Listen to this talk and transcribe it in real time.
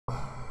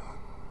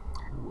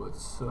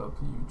What's up,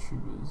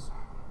 YouTubers?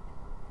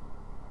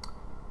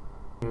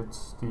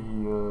 It's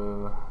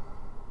the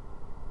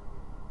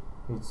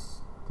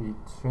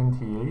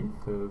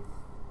 28th of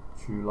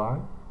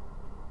July,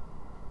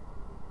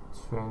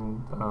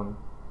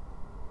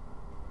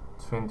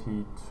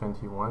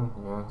 2021.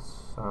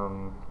 Yes.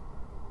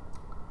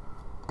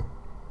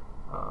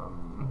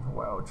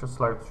 Well, just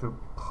like to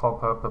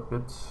pop up a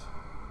bit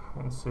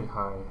and say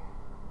hi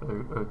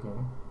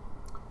again.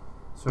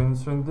 So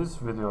in this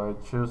video, I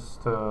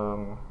just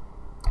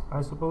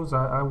I suppose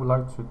I would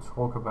like to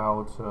talk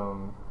about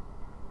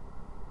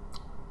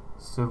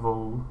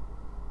civil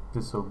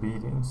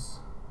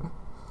disobedience.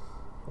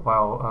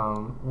 Well,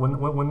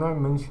 when I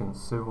mention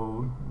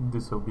civil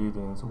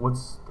disobedience,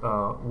 what's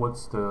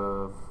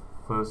the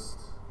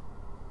first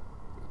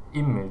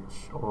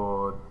image,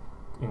 or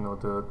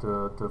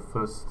the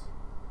first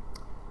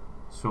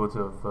sort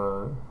of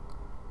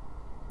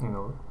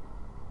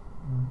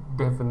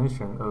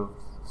definition of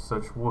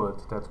such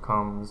word that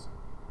comes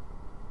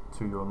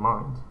to your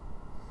mind?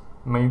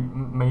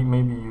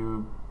 Maybe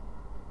you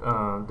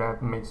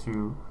that makes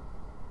you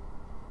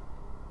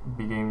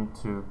begin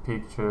to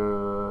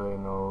picture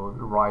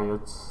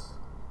riots,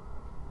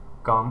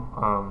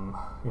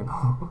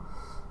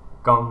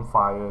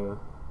 gunfire,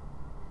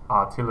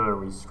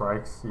 artillery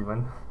strikes,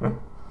 even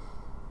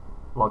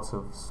lots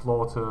of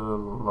slaughter,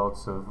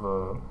 lots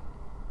of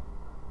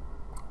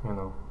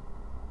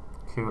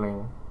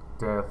killing,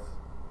 death,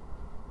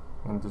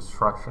 and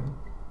destruction.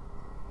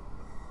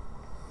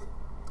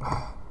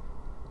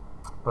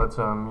 But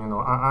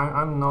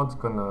I'm not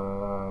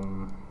gonna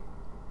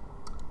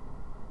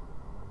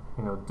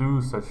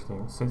do such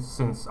things,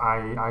 since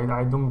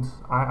I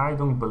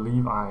don't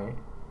believe I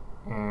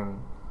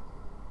am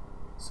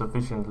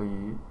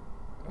sufficiently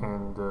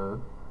and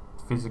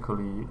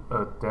physically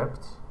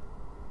adept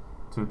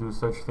to do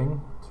such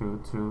thing,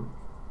 to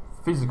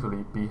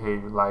physically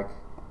behave like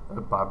a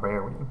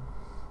barbarian.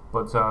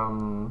 But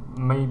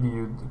maybe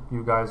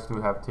you guys do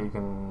have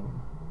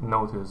taken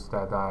notice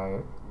that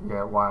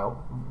while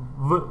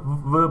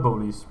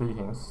verbally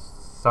speaking,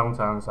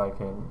 sometimes I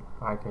can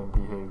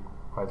behave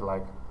quite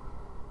like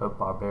a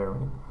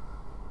barbarian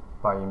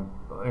by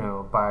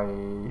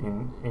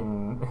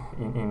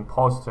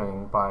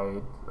imposting,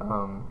 by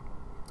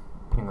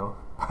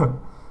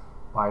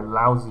by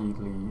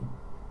lousily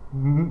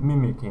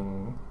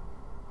mimicking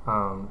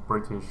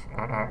British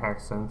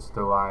accents,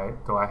 though I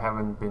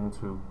haven't been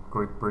to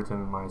Great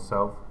Britain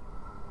myself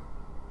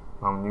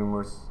on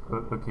numerous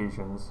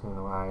occasions.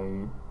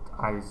 I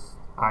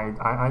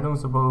don't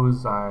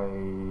suppose I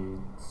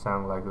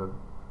sound like a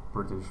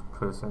British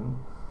person,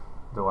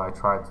 though I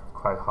tried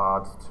quite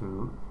hard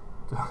to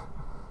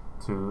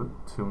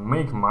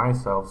make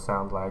myself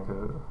sound like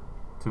to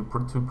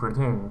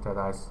pretend that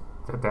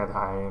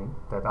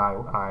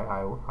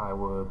I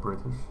were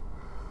British.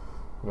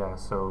 Yeah,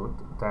 so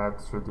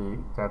that should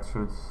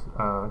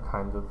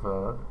kind of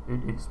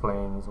it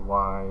explains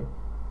why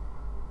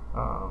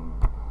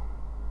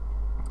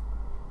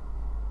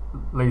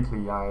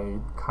lately I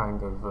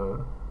kind of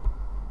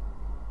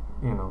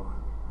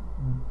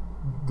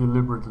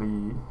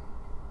deliberately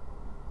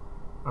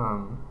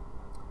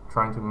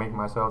trying to make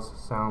myself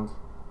sound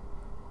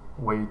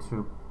way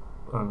too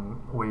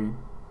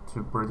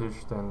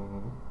British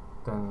than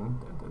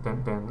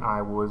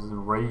I was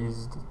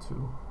raised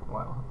to.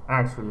 Well,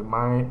 actually,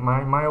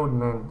 my old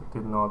man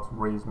did not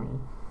raise me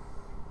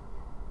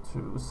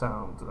to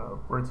sound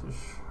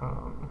British.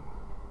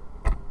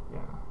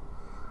 Yeah.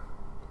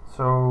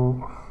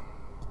 So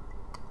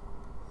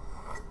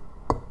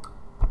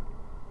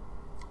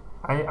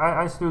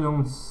I still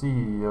don't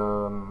see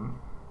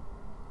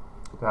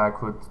that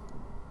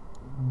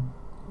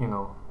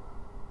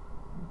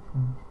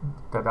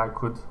I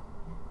could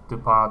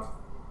depart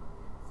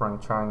from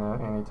China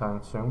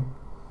anytime soon.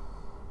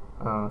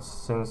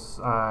 Since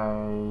I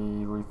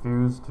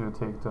refuse to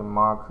take the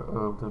mark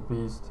of the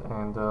beast,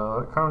 and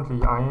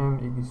currently I am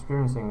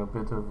experiencing a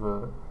bit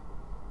of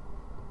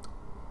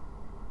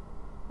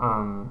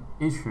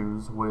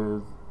issues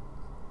with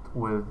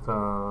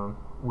a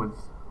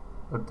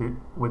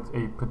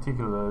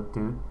particular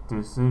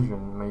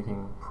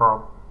decision-making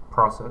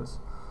process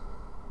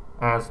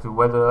as to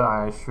whether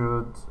I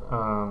should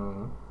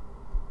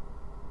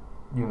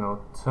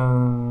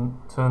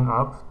turn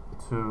up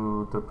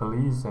to the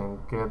police and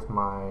get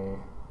my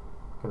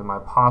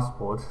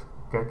passport,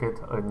 get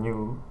a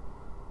new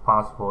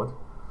passport.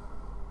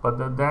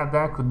 But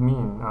that could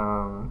mean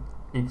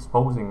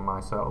exposing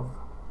myself,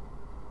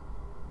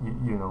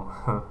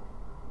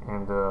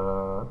 and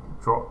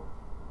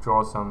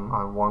draw some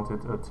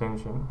unwanted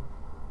attention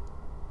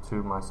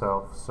to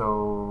myself.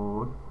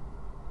 So,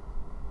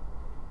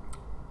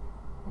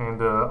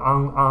 and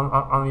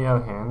on the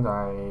other hand,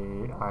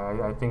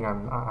 I think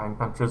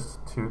I'm just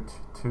too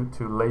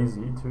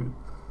lazy to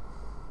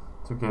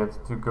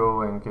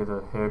go and get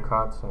a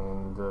haircut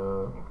and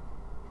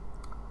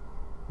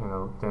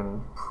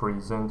then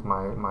present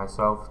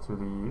myself to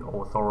the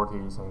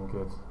authorities and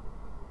get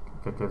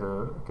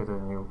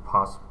a new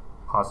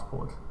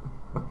passport.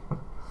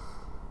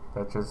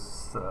 That's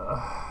just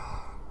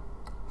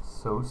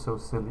so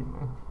silly,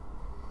 man.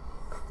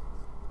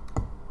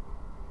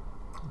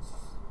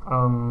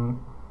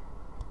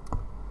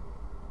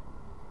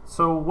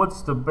 So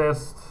what's the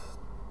best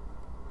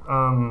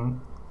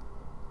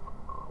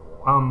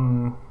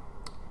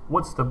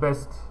what's the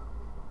best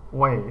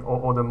way,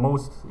 or the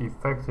most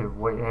effective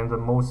way, and the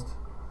most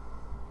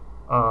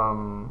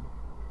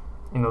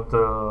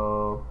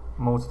the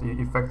most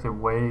effective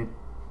way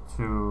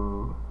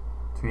to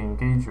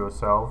engage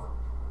yourself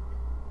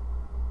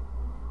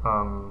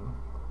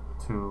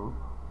to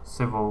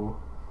civil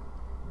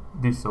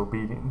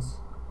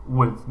disobedience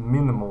with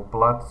minimal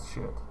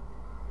bloodshed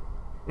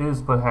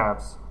is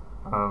perhaps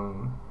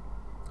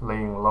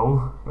laying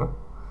low,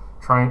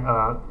 trying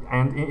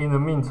and in the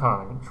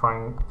meantime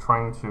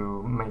trying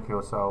to make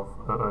yourself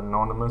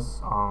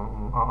anonymous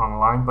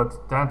online.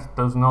 But that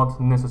does not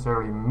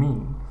necessarily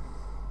mean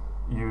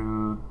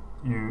you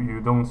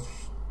don't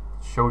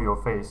show your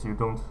face, you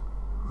don't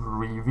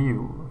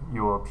reveal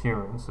your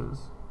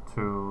appearances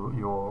to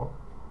your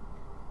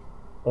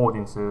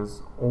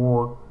audiences,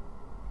 or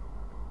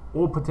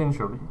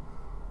potentially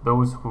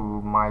those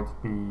who might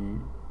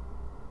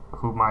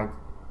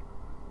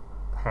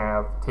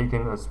have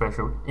taken a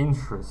special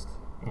interest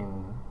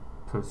in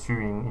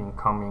pursuing, in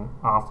coming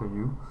after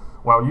you.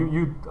 Well,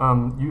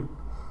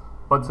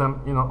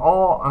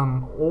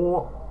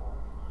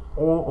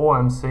 all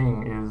I'm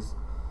saying is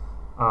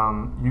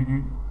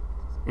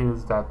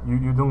that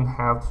you don't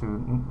have to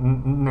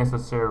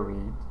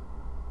necessarily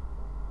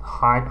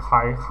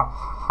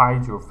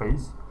hide your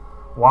face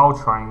while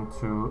trying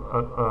to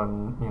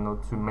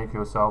to make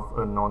yourself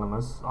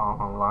anonymous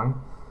online.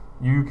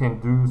 You can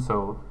do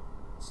so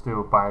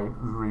still by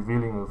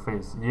revealing your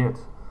face,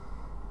 yet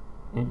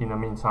in the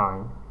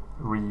meantime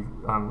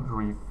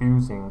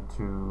refusing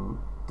to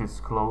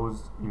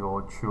disclose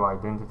your true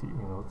identity,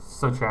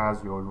 such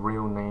as your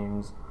real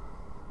names.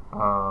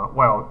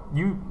 Well,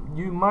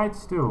 you might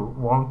still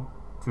want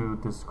to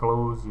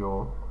disclose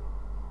you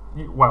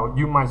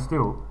might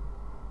still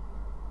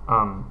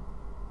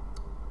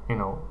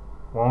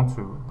want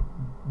to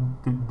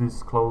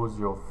disclose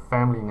your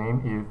family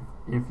name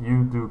if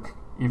you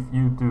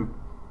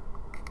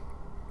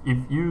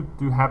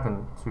do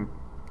happen to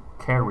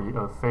carry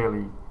a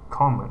fairly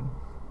common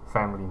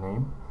family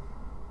name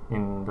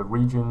in the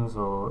regions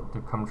or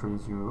the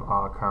countries you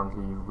are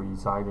currently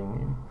residing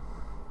in.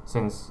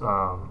 Since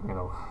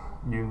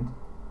you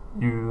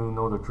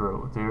know the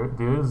drill,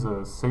 there is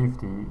a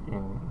safety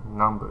in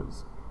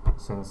numbers,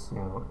 since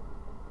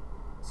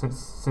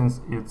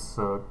it's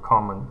a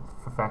common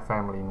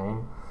family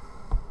name,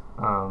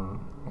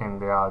 and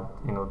there are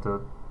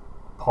the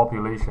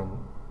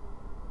population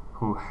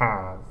who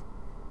have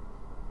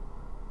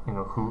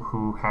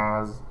who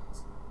has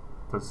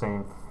the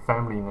same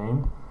family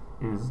name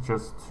is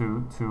just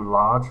too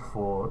large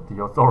for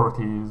the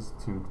authorities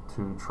to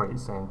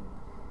trace and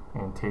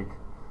take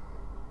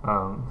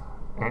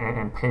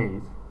and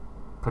pay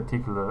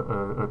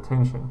particular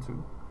attention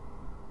to.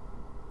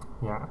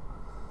 Yeah.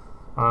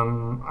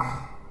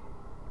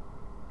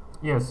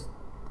 Yes.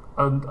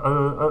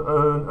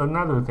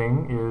 Another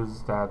thing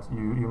is that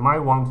you might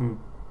want to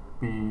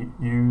be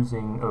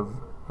using a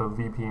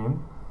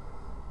VPN.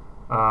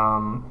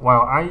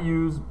 Well, I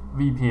use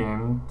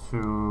VPN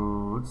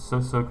to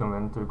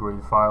circumvent the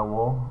Great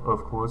Firewall,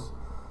 of course.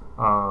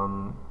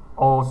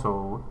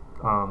 Also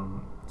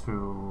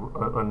to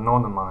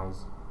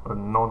anonymize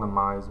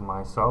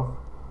myself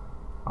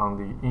on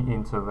the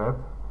interweb.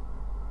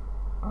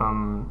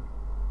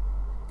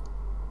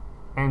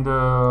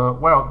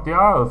 Well, there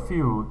are a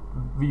few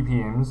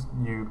VPNs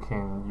you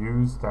can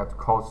use that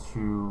cost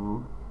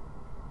you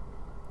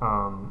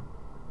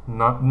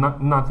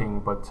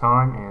nothing but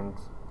time and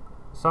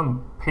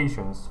some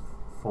patience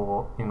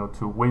for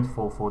to wait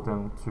for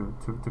them to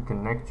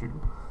connect you,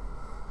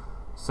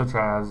 such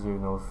as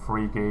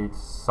Freegate,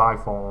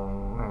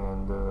 Siphon,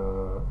 and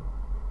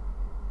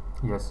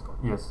yes,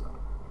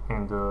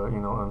 and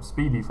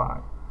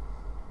Speedify.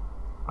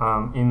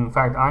 In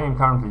fact, I am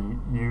currently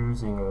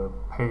using a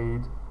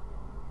paid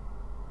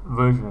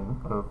version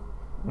of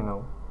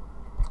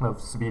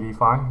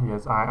Speedify.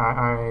 Yes,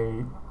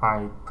 I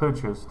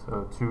purchased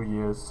a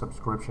 2-year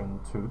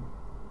subscription to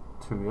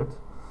it.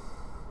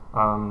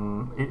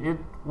 It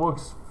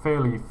works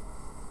fairly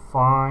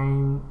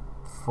fine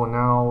for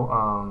now,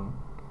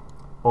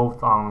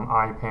 both on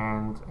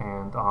iPad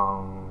and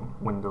on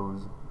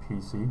Windows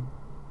PC.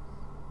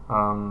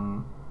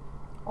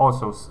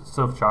 Also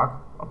Surfshark,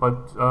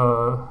 but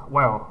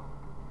well,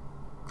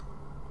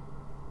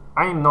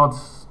 I am not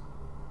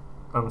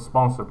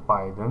sponsored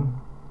by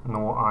them,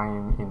 nor I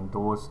am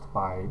endorsed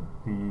by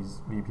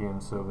these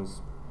VPN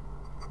service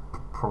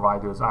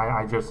providers.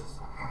 I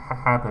just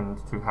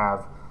happened to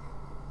have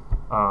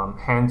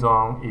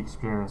hands-on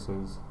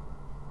experiences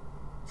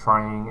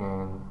trying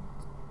and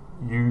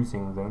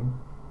using them.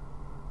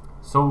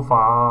 So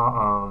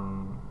far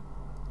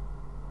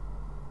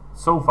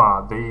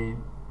they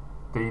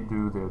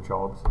do their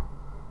jobs.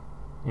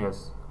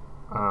 Yes,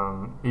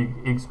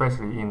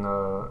 especially in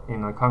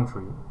a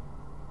country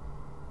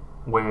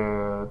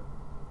where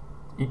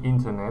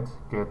internet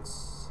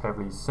gets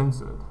heavily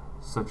censored,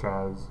 such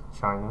as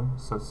China,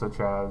 such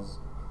as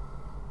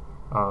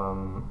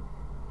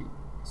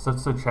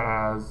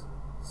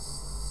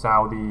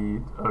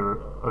Saudi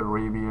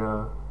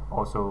Arabia,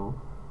 also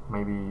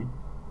maybe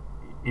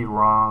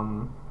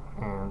Iran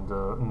and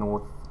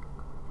North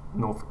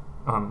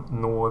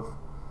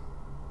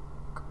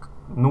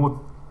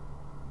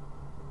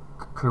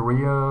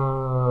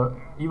Korea,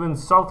 even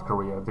South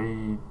Korea.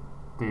 They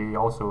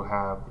also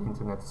have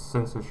internet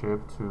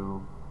censorship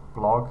to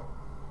block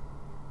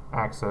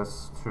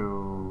access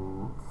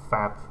to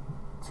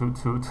to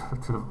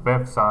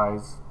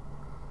websites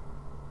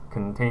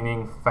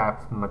containing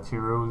FAP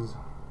materials,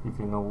 if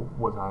you know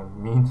what I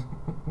mean.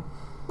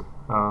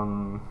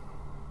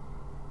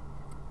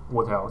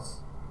 What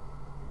else?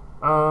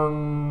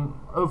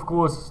 Of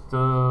course,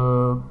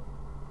 the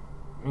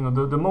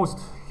most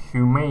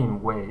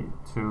humane way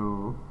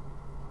to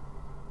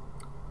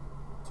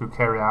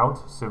carry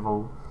out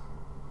civil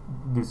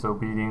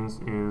disobedience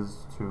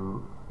is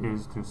to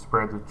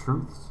spread the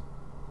truths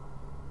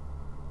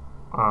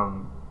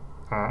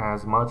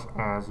as much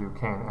as you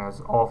can,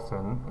 as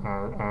often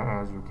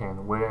as you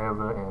can,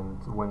 wherever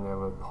and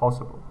whenever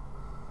possible.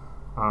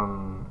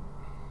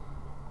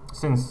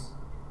 Since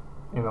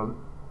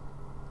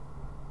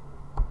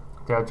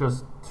there are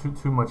just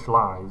too much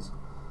lies,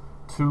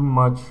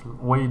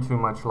 way too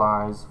much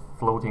lies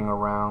floating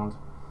around,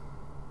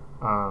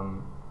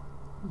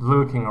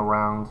 lurking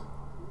around,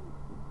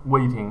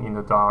 waiting in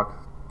the dark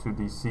to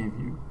deceive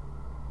you.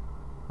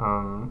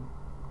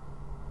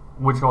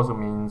 Which also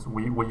means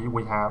we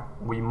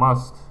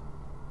must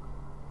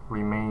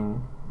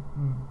remain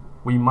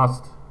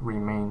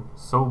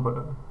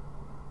sober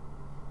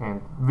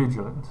and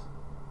vigilant,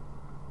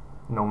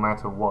 no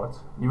matter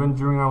what, even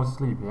during our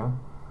sleep. Yeah.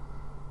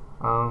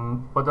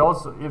 But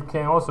also it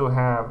can also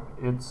have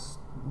its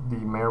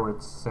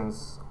demerits,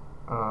 since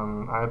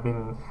I've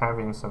been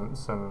having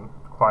some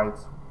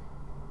quite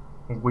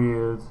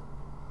weird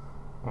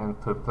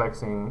and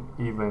perplexing,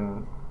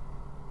 even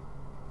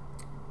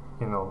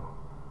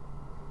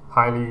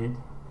highly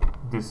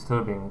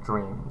disturbing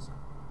dreams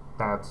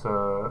that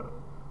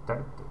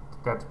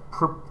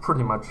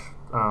pretty much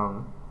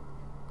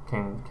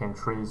can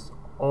trace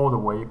all the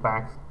way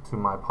back to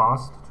my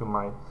past, to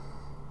my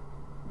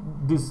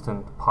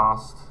distant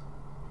past,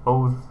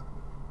 both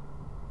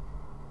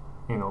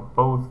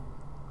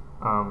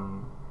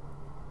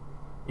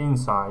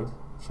inside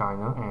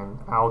China and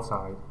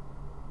outside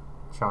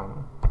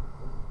China.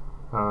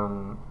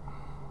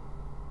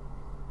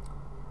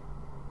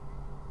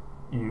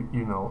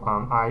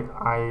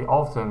 I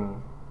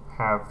often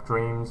have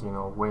dreams,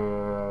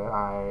 where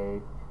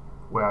I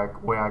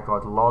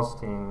got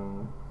lost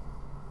in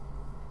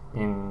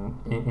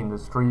the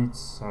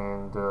streets,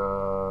 and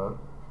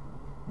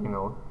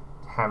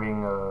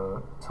having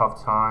a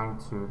tough time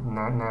to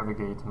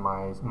navigate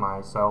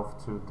myself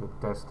to the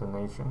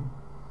destination,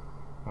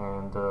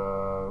 and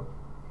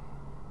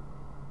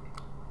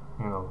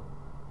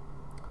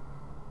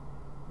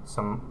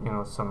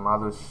some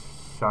other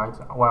shite.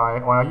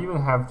 I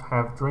even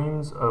have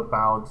dreams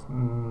about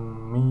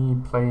me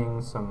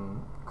playing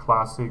some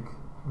classic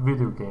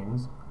video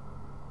games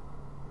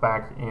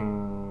back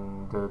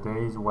in the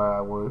days where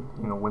I would,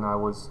 when I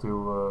was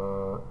still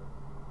a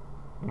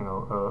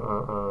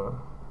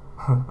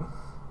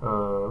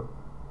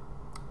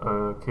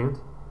kid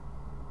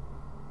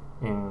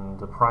in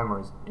the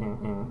primary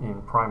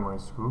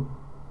school.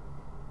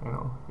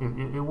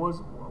 It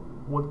was,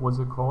 what was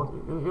it called?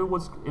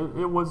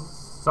 It was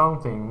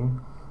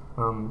something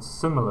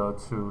similar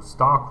to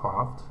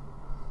StarCraft.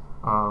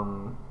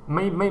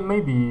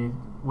 Maybe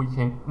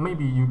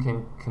you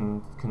can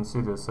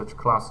consider such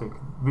classic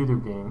video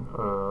game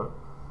a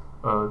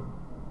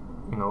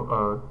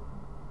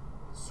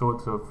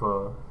sort of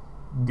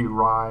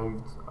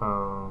derived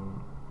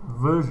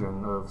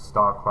version of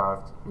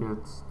StarCraft.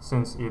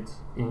 Since it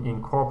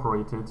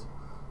incorporated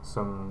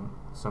some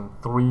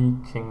Three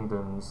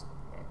Kingdoms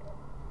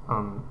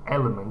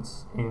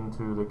elements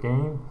into the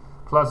game,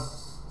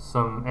 plus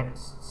some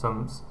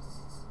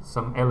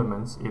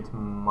elements it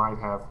might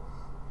have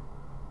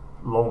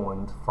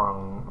loaned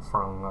from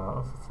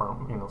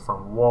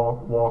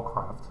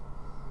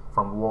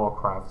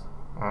Warcraft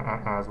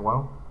as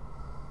well.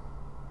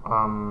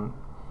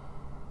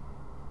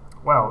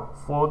 Well,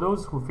 for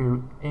those who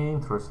feel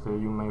interested,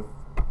 you may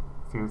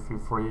feel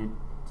free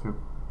to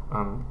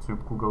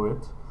Google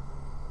it.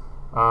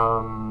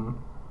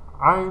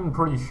 I'm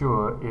pretty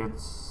sure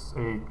it's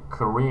a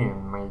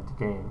Korean-made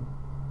game.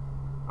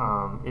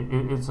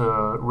 It's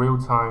a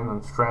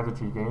real-time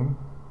strategy game,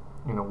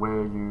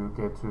 where you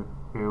get to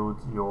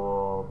build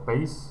your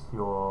base.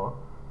 You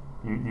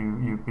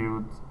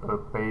build a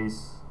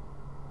base,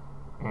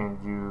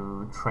 and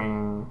you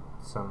train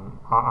some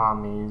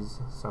armies,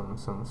 some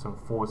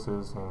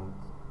forces, and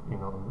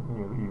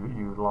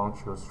you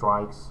launch your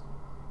strikes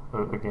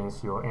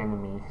against your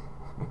enemies.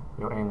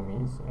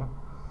 Yeah.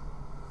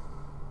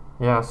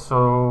 Yeah.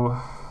 So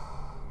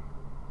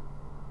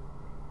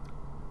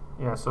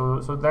yeah, so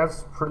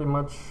that's pretty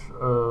much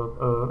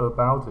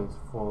about it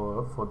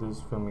for this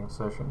filming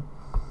session.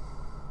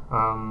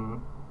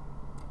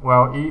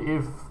 Well,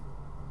 if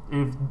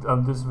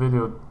this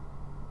video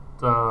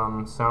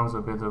sounds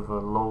a bit of a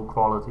low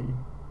quality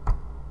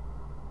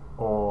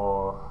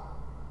or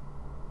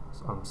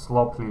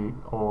sloppy,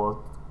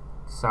 or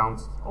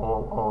sounds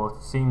or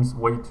seems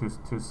way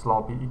too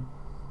sloppy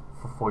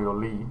for your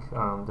league,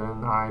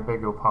 then I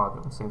beg your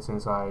pardon, since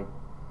I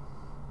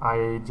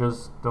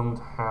just don't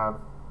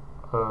have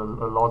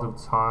a lot of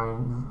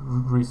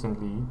time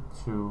recently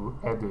to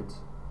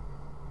edit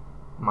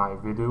my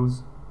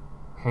videos.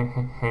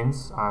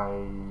 Hence,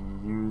 I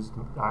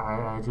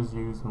just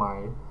used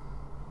my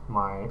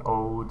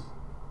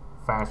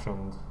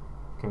old-fashioned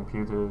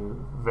computer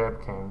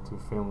webcam to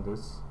film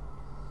this.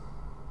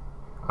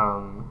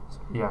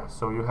 Yeah,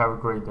 so you have a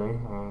great day,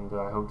 and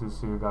I hope to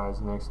see you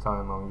guys next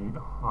time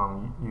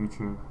on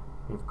YouTube,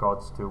 if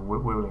God's still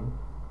willing.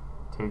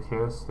 Take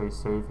care, stay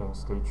safe, and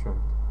stay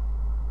tuned.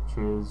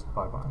 Cheers,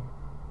 bye bye.